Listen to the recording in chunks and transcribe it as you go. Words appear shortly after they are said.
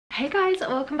Hey guys,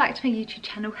 welcome back to my YouTube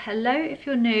channel. Hello if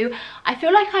you're new. I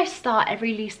feel like I start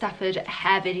every Lee Stafford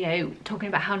hair video talking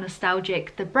about how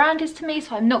nostalgic the brand is to me,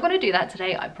 so I'm not going to do that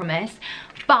today, I promise.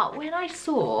 But when I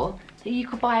saw that you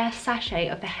could buy a sachet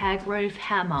of the hair growth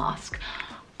hair mask,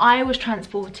 I was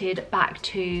transported back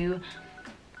to,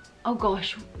 oh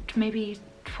gosh, maybe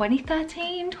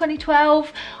 2013,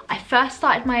 2012. I first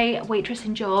started my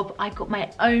waitressing job. I got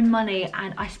my own money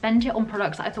and I spent it on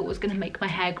products that I thought was going to make my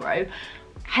hair grow.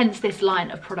 Hence this line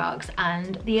of products,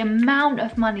 and the amount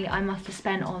of money I must have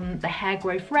spent on the hair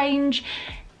growth range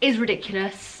is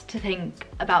ridiculous to think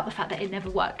about the fact that it never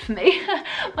worked for me.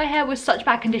 My hair was such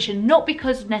bad condition, not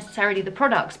because necessarily the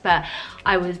products, but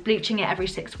I was bleaching it every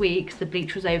 6 weeks, the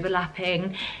bleach was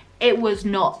overlapping. It was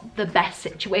not the best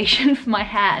situation for my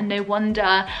hair, and no wonder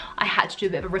I had to do a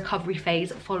bit of a recovery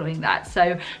phase following that.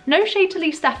 So no shade to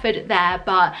Lee Stafford there,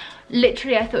 but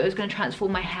literally I thought it was going to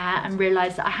transform my hair and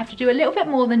realised that I have to do a little bit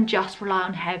more than just rely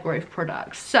on hair growth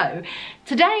products. So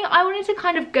today I wanted to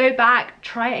kind of go back,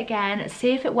 try it again,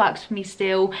 see if it works for me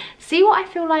still, see what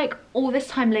I feel like all this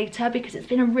time later, because it's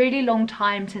been a really long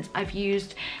time since I've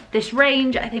used this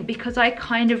range. I think because I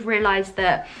kind of realised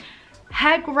that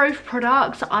hair growth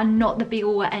products are not the be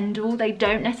all or end all. They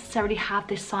don't necessarily have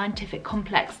this scientific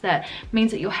complex that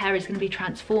means that your hair is going to be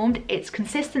transformed. It's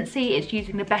consistency, it's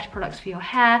using the best products for your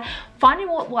hair, finding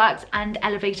what works and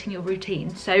elevating your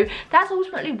routine. So that's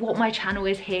ultimately what my channel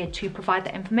is here to provide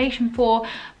that information for.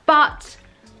 But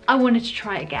I wanted to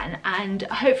try again, and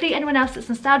hopefully anyone else that's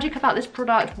nostalgic about this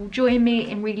product will join me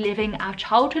in reliving our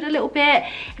childhood a little bit.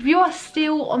 If you are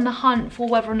still on the hunt for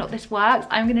whether or not this works,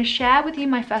 I'm going to share with you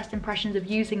my first impressions of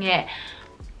using it.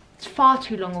 It's far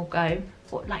too long ago.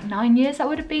 What, like 9 years that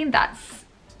would have been? That's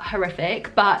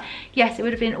horrific, but yes, it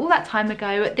would have been all that time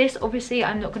ago. This, obviously,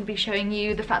 I'm not going to be showing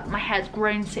you the fact that my hair's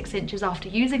grown 6 inches after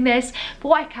using this, but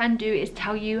what I can do is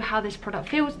tell you how this product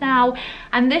feels now.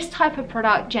 And this type of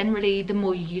product, generally, the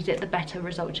more you use it, the better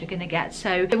results you're going to get.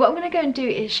 So what I'm going to go and do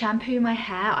is shampoo my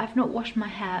hair. I've not washed my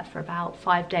hair for about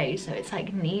 5 days, so it's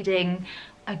like needing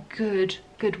a good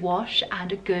wash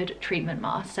and a good treatment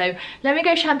mask. So let me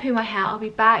go shampoo my hair. I'll be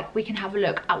back. We can have a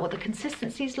look at what the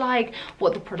consistency is like,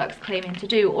 what the product's claiming to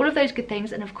do, all of those good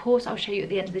things. And of course, I'll show you at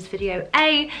the end of this video,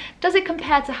 A, does it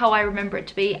compare to how I remember it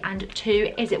to be? And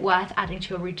 2, is it worth adding to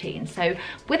your routine? So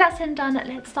with that said and done,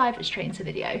 let's dive straight into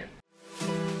the video.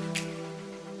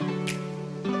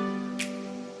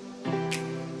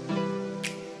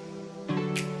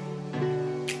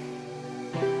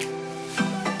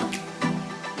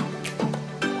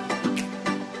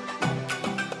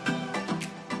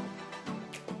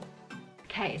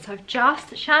 Okay, so I've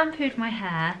just shampooed my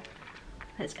hair.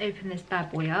 Let's open this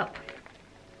bad boy up.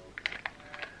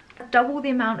 Double the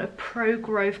amount of Pro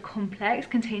Growth Complex,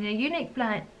 containing a unique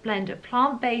blend of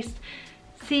plant-based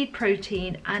seed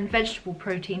protein and vegetable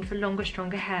protein for longer,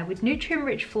 stronger hair, with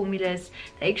nutrient-rich formulas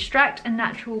that extract a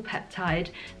natural peptide.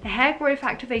 The hair growth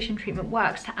activation treatment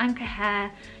works to anchor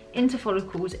hair into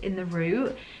follicles in the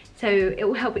root. So it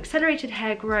will help accelerated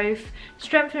hair growth,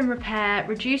 strengthen and repair,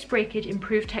 reduce breakage,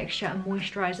 improve texture and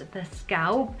moisturize the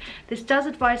scalp. This does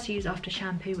advise to use after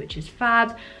shampoo, which is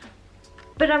fab.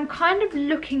 But I'm kind of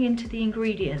looking into the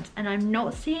ingredients and I'm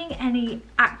not seeing any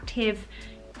active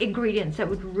ingredients that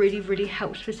would really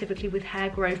help specifically with hair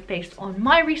growth based on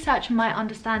my research and my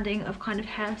understanding of kind of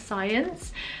hair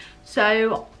science.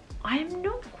 So I'm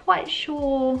not quite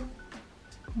sure,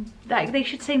 like they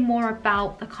should say more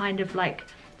about the kind of like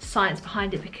science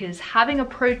behind it, because having a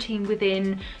protein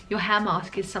within your hair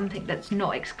mask is something that's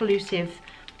not exclusive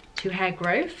to hair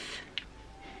growth.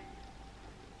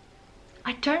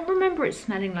 I don't remember it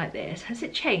smelling like this. Has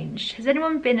it changed? Has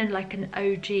anyone been in like an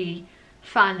OG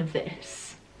fan of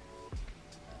this?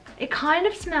 It kind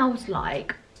of smells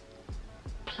like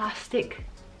plastic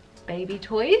baby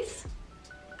toys.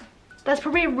 That's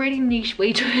probably a really niche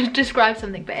way to describe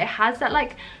something, but it has that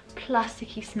like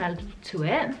plasticky smell to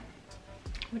it,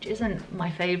 which isn't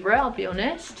my favourite, I'll be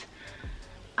honest.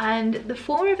 And the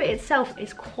form of it itself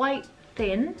is quite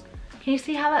thin. Can you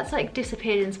see how that's like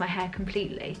disappeared into my hair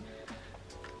completely?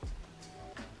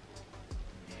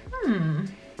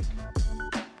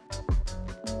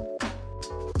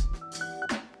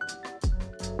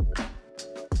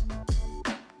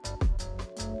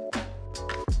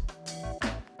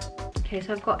 Okay,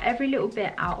 so I've got every little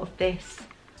bit out of this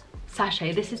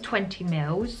sachet. This is 20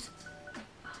 mils.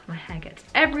 My hair gets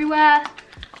everywhere.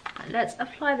 Let's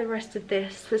apply the rest of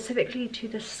this specifically to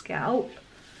the scalp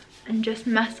and just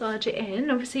massage it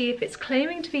in. Obviously, if it's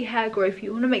claiming to be hair growth,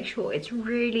 you want to make sure it's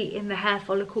really in the hair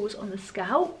follicles on the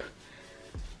scalp.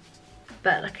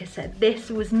 But like I said, this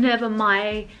was never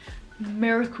my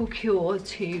miracle cure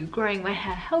to growing my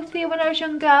hair healthier when I was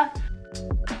younger.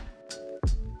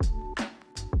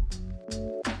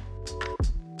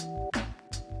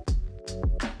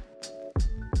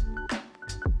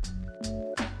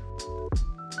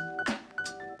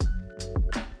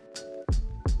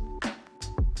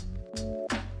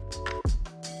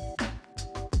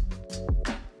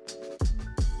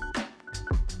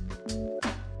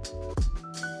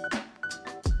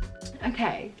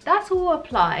 Okay, that's all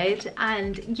applied,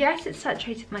 and yes, it's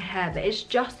saturated my hair, but it's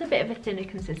just a bit of a thinner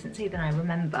consistency than I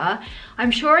remember.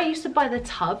 I'm sure I used to buy the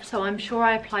tub, so I'm sure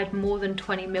I applied more than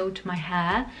 20 ml to my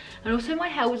hair, and also my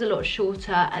hair was a lot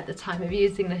shorter at the time of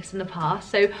using this in the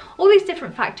past, so all these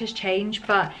different factors change,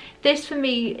 but this for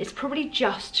me is probably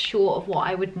just short of what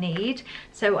I would need,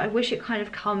 so I wish it kind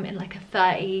of come in like a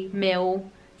 30 ml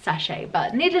sachet,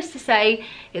 but needless to say,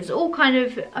 it's all kind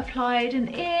of applied and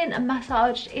in and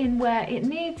massaged in where it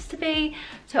needs to be.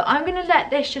 So I'm going to let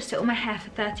this just sit on my hair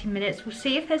for 30 minutes. We'll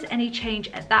see if there's any change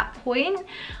at that point.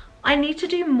 I need to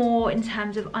do more in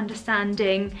terms of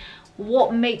understanding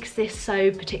what makes this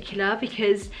so particular,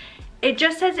 because it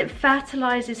just says it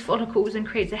fertilizes follicles and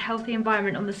creates a healthy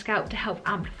environment on the scalp to help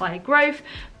amplify growth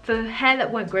for hair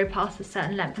that won't grow past a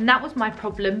certain length. And that was my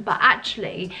problem, but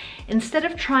actually instead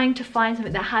of trying to find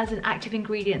something that has an active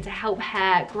ingredient to help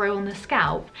hair grow on the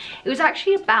scalp, it was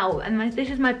actually about, and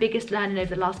this is my biggest learning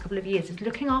over the last couple of years, is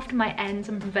looking after my ends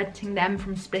and preventing them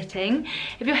from splitting.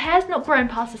 If your hair's not growing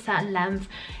past a certain length,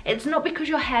 it's not because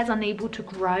your hair's unable to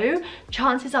grow.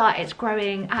 Chances are it's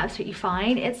growing absolutely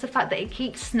fine. It's the fact that it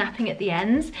keeps snapping at the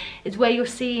ends is where you're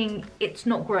seeing it's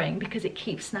not growing, because it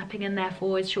keeps snapping and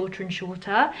therefore is shorter and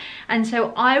shorter. And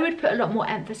so I would put a lot more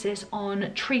emphasis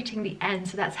on treating the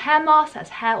ends. So that's hair masks, that's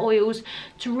hair oils,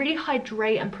 to really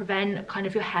hydrate and prevent kind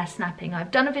of your hair snapping.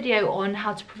 I've done a video on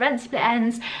how to prevent split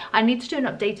ends. I need to do an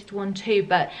updated one too,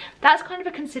 but that's kind of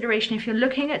a consideration if you're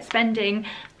looking at spending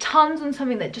tons on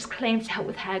something that just claims to help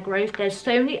with hair growth. There's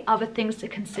so many other things to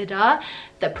consider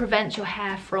that prevents your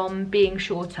hair from being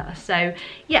shorter. So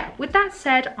yeah, with that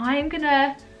said, I'm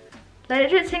gonna let it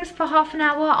do its things for half an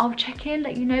hour. I'll check in,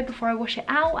 let you know before I wash it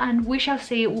out, and we shall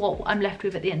see what I'm left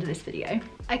with at the end of this video.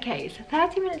 Okay, so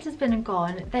 30 minutes has been and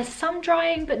gone. There's some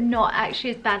drying, but not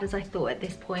actually as bad as I thought at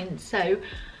this point. So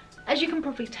as you can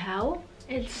probably tell,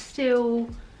 it's still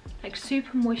like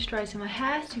super moisturizing my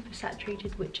hair, super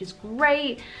saturated, which is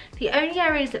great. The only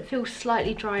areas that feel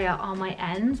slightly drier are my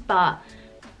ends, but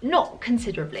not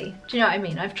considerably. Do you know what I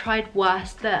mean? I've tried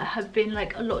worse that have been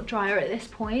like a lot drier at this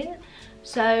point.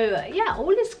 So yeah,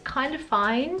 all is kind of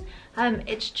fine.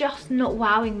 It's just not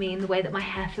wowing me in the way that my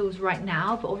hair feels right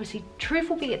now, but obviously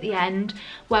truth will be at the end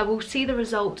where we'll see the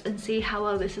results and see how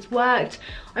well this has worked.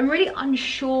 I'm really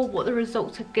unsure what the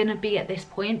results are gonna be at this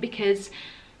point, because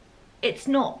it's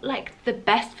not like the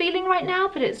best feeling right now,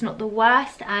 but it's not the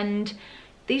worst, and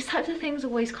these types of things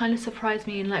always kind of surprise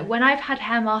me. And like when I've had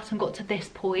hair masks and got to this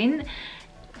point,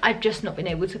 I've just not been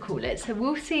able to call it. So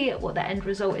we'll see what the end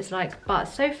result is like, but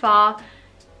so far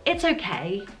it's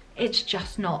okay. It's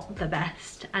just not the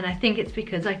best, and I think it's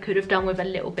because I could have done with a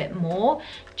little bit more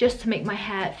just to make my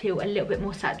hair feel a little bit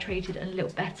more saturated and a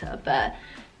little better. But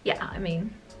yeah, I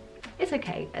mean, it's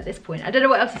okay at this point. I don't know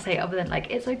what else to say other than like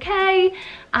it's okay,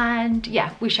 and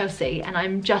yeah, we shall see. And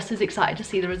I'm just as excited to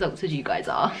see the results as you guys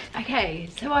are. Okay,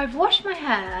 so I've washed my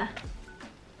hair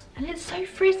and it's so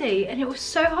frizzy and it was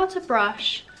so hard to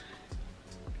brush.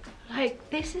 Like,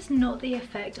 this is not the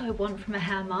effect I want from a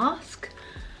hair mask.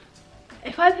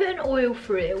 If I put an oil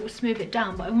through it, it will smooth it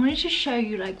down, but I wanted to show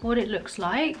you like what it looks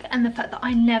like and the fact that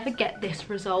I never get this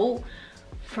result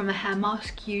from a hair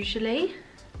mask usually.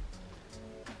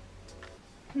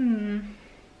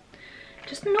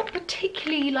 Just not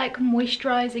particularly like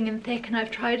moisturizing and thick, and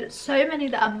I've tried so many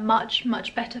that are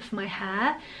much better for my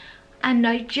hair, and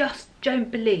I just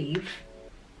don't believe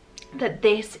that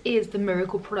this is the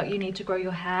miracle product you need to grow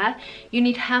your hair. You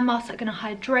need hair masks that are going to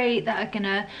hydrate, that are going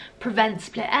to prevent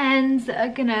split ends, that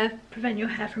are going to prevent your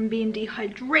hair from being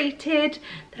dehydrated,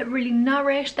 that really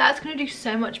nourish. That's going to do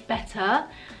so much better,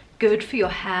 good for your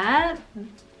hair,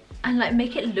 and like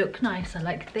make it look nicer.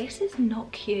 Like, this is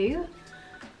not cute.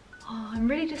 Oh, I'm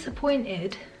really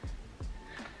disappointed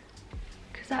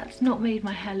because that's not made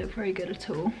my hair look very good at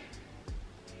all.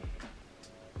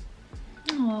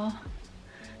 Oh,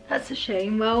 that's a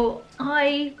shame. Well,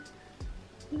 I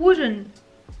wouldn't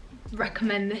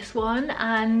recommend this one,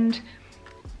 and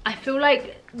I feel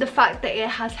like the fact that it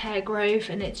has hair growth,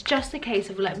 and it's just a case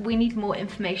of like, we need more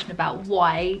information about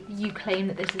why you claim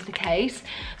that this is the case.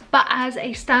 But as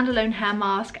a standalone hair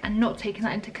mask and not taking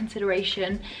that into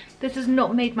consideration, this has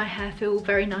not made my hair feel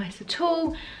very nice at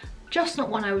all. just not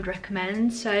one I would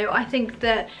recommend. So I think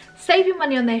that save your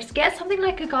money on this, get something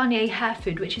like a Garnier hair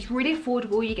food, which is really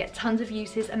affordable, you get tons of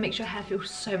uses and makes your hair feel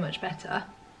so much better.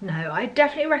 No, I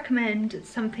definitely recommend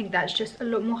something that's just a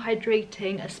lot more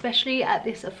hydrating, especially at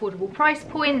this affordable price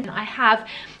point. I have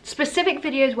specific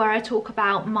videos where I talk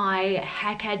about my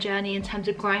hair care journey in terms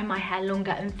of growing my hair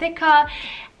longer and thicker.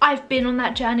 I've been on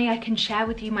that journey. I can share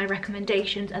with you my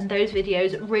recommendations, and those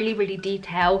videos really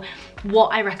detail what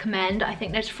I recommend. I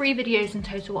think there's 3 videos in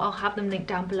total. I'll have them linked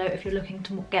down below if you're looking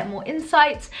to get more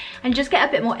insights and just get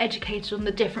a bit more educated on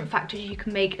the different factors you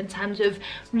can make in terms of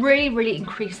really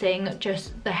increasing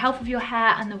just the health of your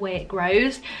hair and the way it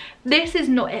grows. This is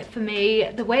not it for me.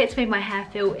 The way it's made my hair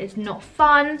feel is not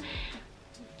fun.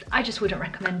 I just wouldn't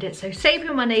recommend it. So save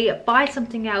your money, buy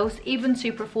something else, even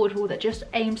super affordable, that just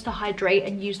aims to hydrate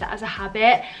and use that as a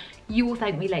habit. You will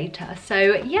thank me later. So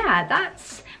yeah,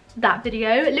 that's that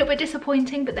video. A little bit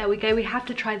disappointing, but there we go. We have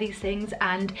to try these things,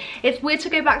 and it's weird to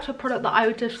go back to a product that I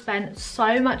would have spent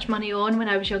so much money on when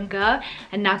I was younger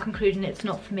and now concluding it's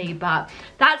not for me. But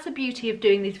that's the beauty of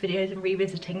doing these videos and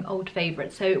revisiting old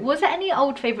favorites. So was there any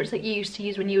old favorites that you used to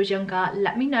use when you was younger?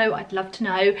 Let me know. I'd love to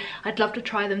know. I'd love to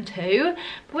try them too.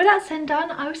 But with that said and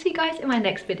done, I will see you guys in my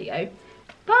next video.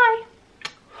 Bye.